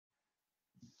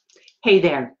Hey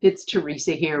there, it's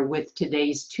Teresa here with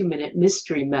today's 2-minute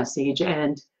mystery message,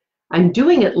 and I'm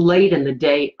doing it late in the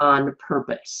day on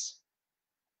purpose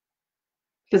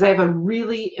because I have a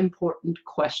really important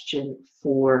question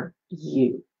for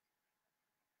you.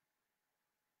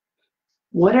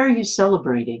 What are you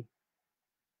celebrating?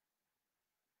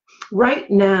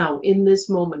 Right now, in this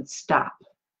moment, stop.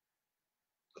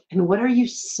 And what are you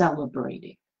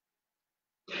celebrating?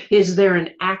 Is there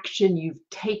an action you've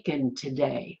taken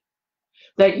today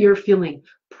that you're feeling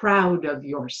proud of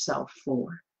yourself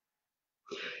for?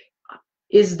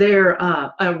 Is there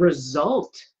a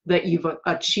result that you've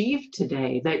achieved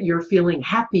today that you're feeling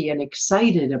happy and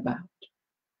excited about?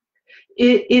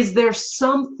 Is there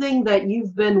something that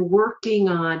you've been working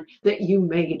on that you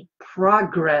made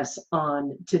progress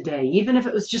on today, even if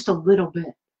it was just a little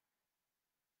bit?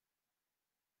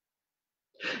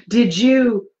 Did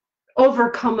you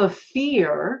overcome a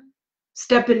fear,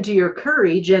 step into your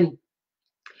courage, and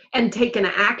take an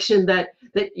action that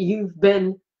you've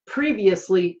been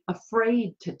previously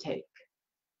afraid to take?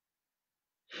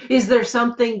 Is there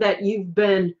something that you've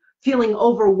been feeling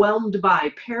overwhelmed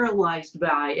by, paralyzed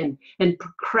by, and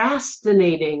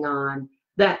procrastinating on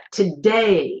that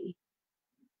today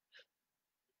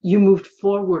you moved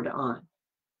forward on?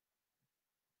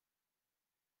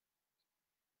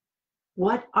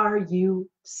 What are you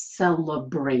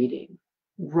celebrating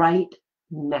right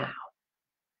now?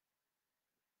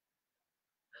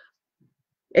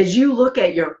 As you look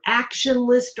at your action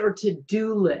list or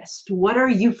to-do list, what are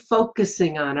you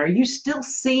focusing on? Are you still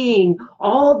seeing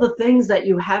all the things that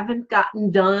you haven't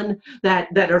gotten done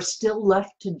that are still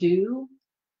left to do?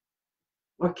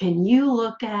 Or can you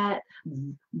look at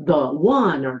the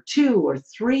 1 or 2 or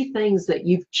 3 things that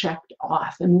you've checked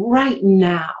off and right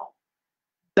now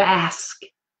bask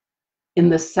in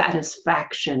the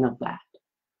satisfaction of that?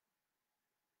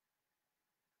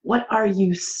 What are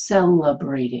you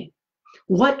celebrating?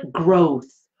 What growth,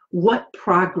 what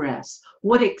progress,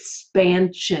 what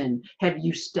expansion have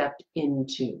you stepped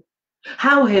into?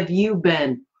 How have you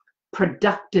been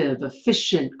productive,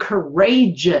 efficient,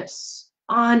 courageous,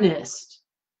 honest,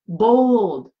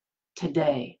 bold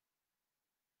today?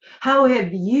 How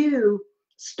have you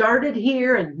started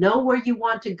here and know where you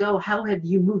want to go? How have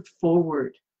you moved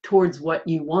forward towards what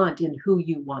you want and who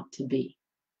you want to be?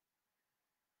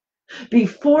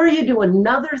 Before you do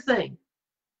another thing,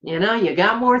 you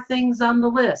got more things on the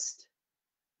list.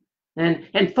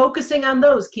 And focusing on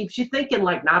those keeps you thinking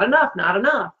like, not enough, not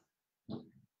enough.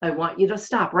 I want you to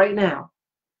stop right now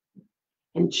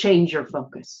and change your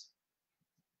focus.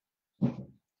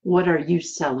 What are you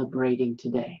celebrating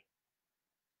today?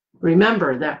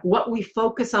 Remember that what we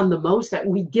focus on the most, that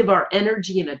we give our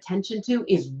energy and attention to,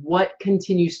 is what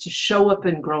continues to show up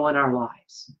and grow in our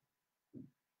lives.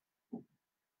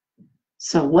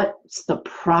 So what's the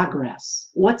progress?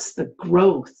 What's the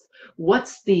growth?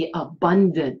 What's the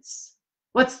abundance?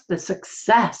 What's the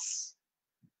success?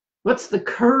 What's the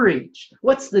courage?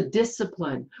 What's the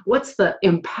discipline? What's the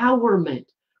empowerment?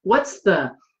 What's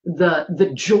the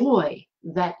joy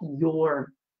that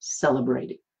you're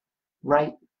celebrating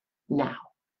right now?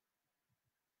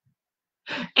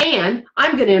 And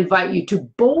I'm going to invite you to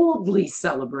boldly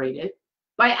celebrate it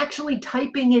by actually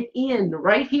typing it in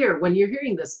right here. When you're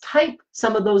hearing this, type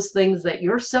some of those things that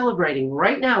you're celebrating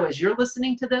right now as you're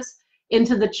listening to this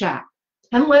into the chat.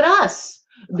 And let us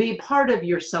be part of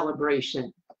your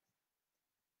celebration.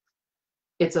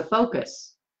 It's a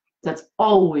focus that's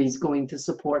always going to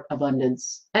support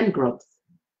abundance and growth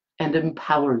and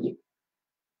empower you.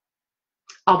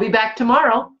 I'll be back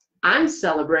tomorrow. I'm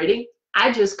celebrating.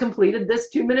 I just completed this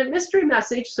 2-minute mystery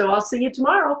message, so I'll see you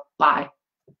tomorrow. Bye.